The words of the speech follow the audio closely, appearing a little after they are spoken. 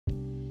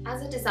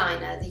As a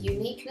designer, the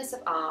uniqueness of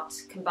art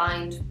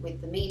combined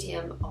with the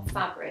medium of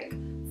fabric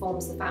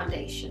forms the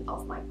foundation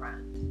of my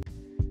brand.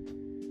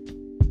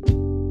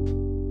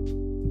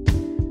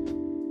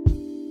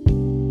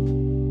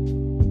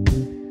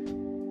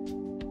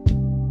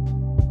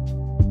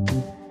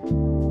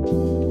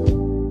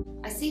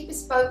 I see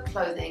bespoke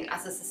clothing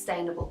as a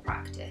sustainable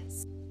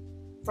practice.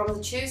 From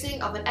the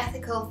choosing of an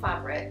ethical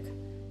fabric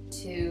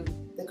to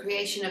the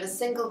creation of a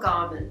single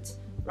garment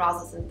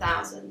rather than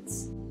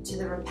thousands, to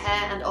the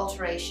repair and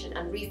alteration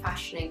and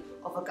refashioning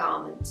of a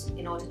garment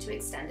in order to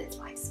extend its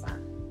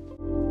lifespan.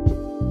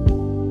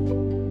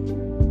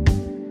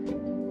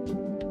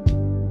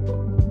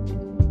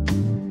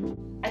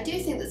 I do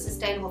think that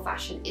sustainable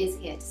fashion is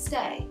here to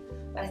stay,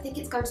 but I think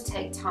it's going to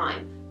take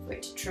time for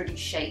it to truly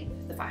shape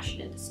the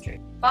fashion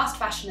industry. Fast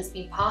fashion has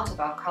been part of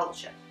our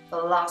culture for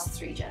the last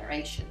 3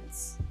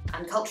 generations,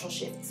 and cultural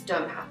shifts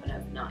don't happen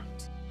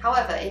overnight.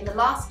 However, in the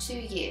last 2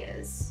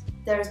 years,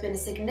 there has been a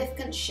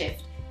significant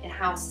shift in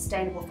how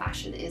sustainable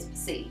fashion is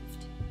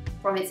perceived,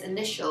 from its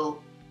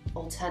initial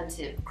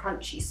alternative,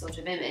 crunchy sort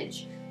of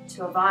image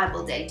to a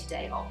viable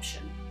day-to-day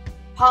option,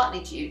 partly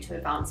due to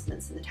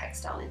advancements in the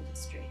textile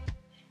industry.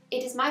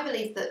 It is my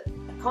belief that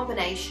a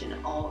combination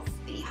of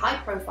the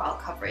high-profile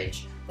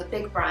coverage that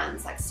big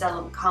brands like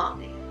Stella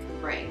McCartney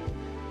can bring,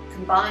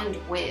 combined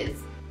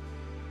with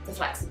the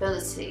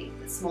flexibility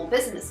that small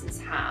businesses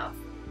have,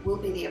 will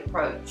be the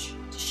approach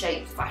to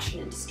shape the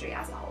fashion industry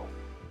as a whole.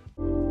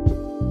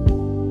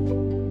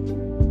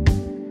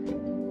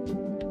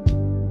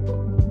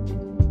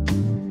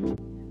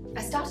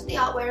 I started the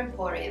Artwear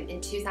Emporium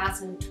in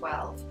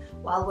 2012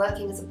 while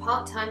working as a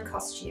part-time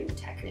costume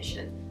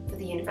technician for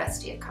the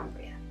University of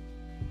Cumbria.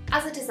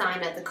 As a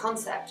designer, the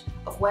concept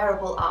of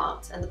wearable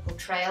art and the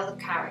portrayal of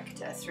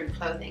character through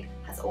clothing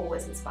has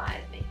always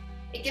inspired me.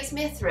 It gives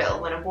me a thrill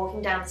when I'm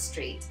walking down the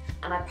street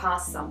and I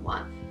pass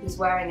someone who's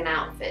wearing an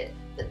outfit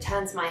that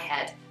turns my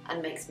head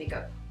and makes me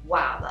go,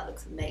 wow, that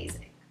looks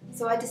amazing.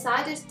 So I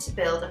decided to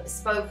build a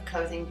bespoke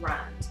clothing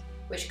brand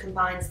which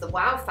combines the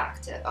wow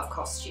factor of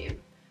costume,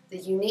 the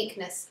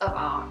uniqueness of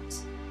art,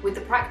 with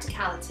the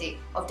practicality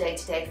of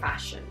day-to-day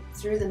fashion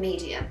through the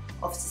medium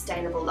of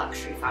sustainable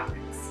luxury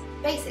fabrics.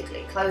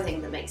 Basically,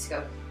 clothing that makes you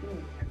go,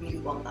 I really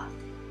want that.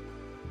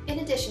 In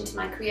addition to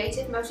my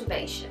creative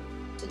motivation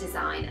to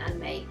design and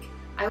make,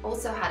 I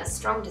also had a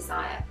strong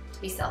desire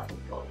to be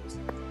self-employed.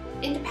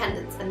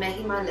 Independence and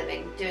making my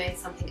living doing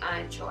something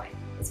I enjoy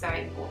is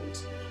very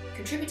important.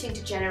 Contributing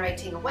to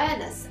generating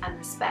awareness and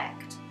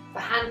respect for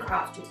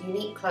handcrafted,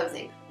 unique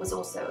clothing was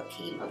also a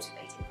key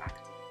motivating factor.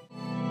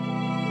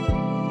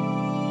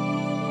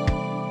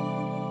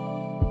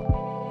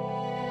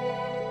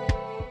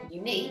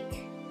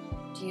 Unique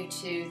due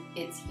to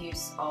its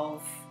use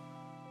of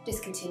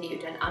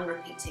discontinued and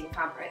unrepeating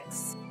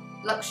fabrics.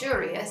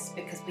 Luxurious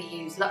because we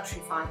use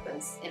luxury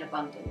fibres in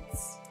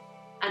abundance.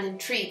 And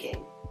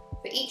intriguing,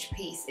 for each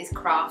piece is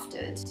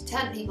crafted to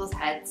turn people's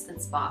heads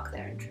and spark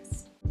their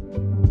interest.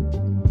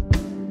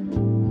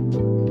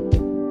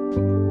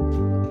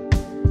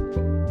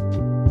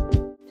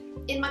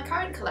 In my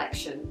current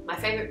collection, my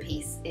favourite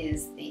piece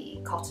is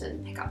the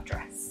cotton pickup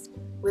dress,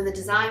 with a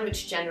design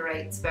which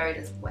generates very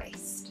little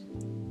waste.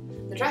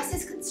 The dress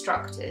is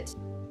constructed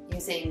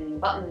using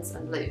buttons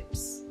and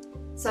loops,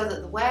 so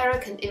that the wearer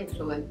can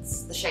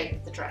influence the shape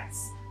of the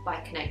dress by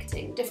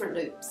connecting different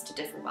loops to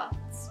different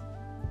buttons.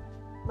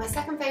 My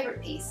second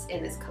favourite piece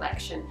in this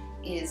collection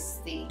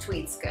is the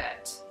tweed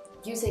skirt.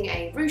 Using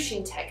a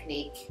ruching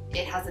technique,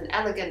 it has an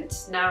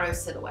elegant, narrow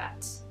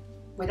silhouette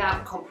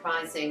without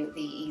compromising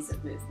the ease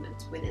of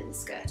movement within the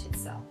skirt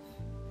itself.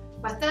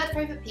 My third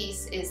favourite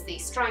piece is the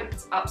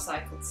striped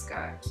upcycled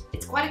skirt.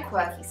 It's quite a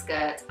quirky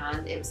skirt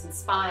and it was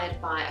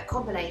inspired by a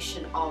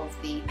combination of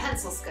the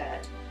pencil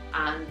skirt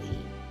and the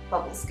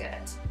bubble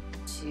skirt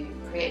to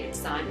create a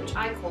design which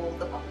I call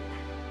the bubble pen.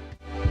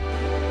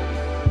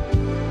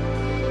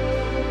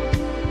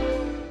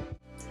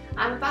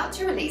 I'm about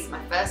to release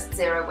my first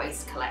zero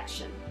waste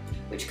collection,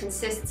 which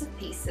consists of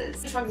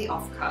pieces from the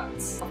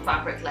offcuts of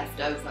fabric left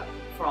over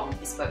from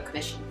bespoke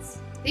commissions.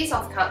 These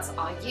offcuts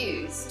are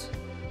used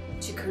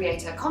to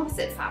create a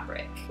composite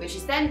fabric, which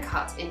is then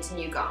cut into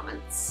new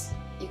garments.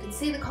 You can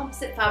see the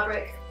composite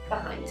fabric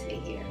behind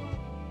me here.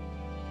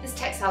 This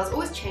textile is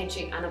always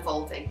changing and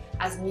evolving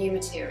as new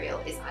material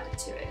is added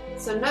to it.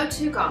 So no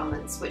 2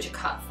 garments which are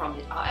cut from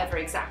it are ever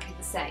exactly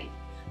the same.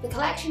 The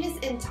collection is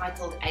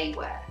entitled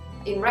A-Wear,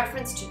 in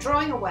reference to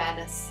drawing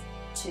awareness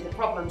to the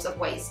problems of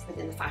waste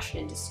within the fashion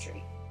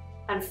industry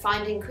and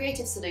finding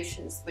creative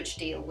solutions which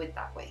deal with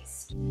that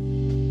waste.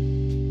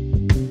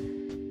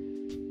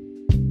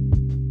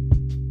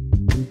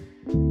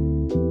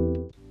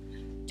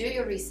 Do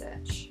your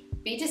research.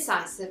 Be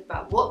decisive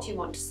about what you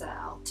want to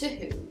sell, to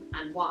whom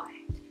and why.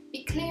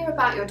 Be clear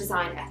about your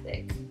design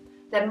ethic.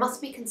 There must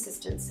be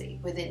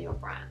consistency within your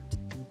brand.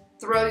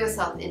 Throw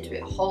yourself into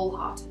it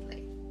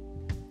wholeheartedly.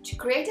 To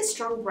create a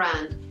strong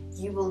brand,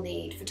 you will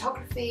need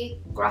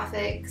photography,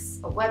 graphics,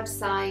 a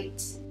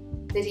website,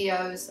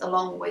 videos,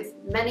 along with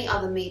many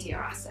other media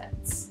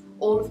assets,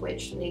 all of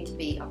which need to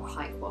be of a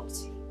high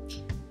quality.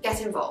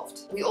 Get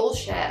involved. We all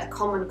share a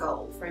common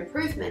goal for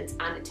improvement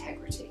and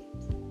integrity.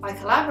 By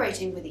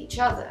collaborating with each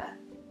other,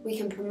 we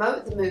can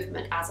promote the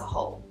movement as a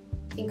whole,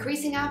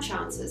 increasing our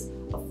chances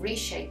of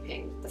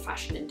reshaping the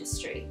fashion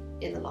industry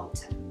in the long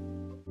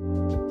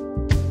term.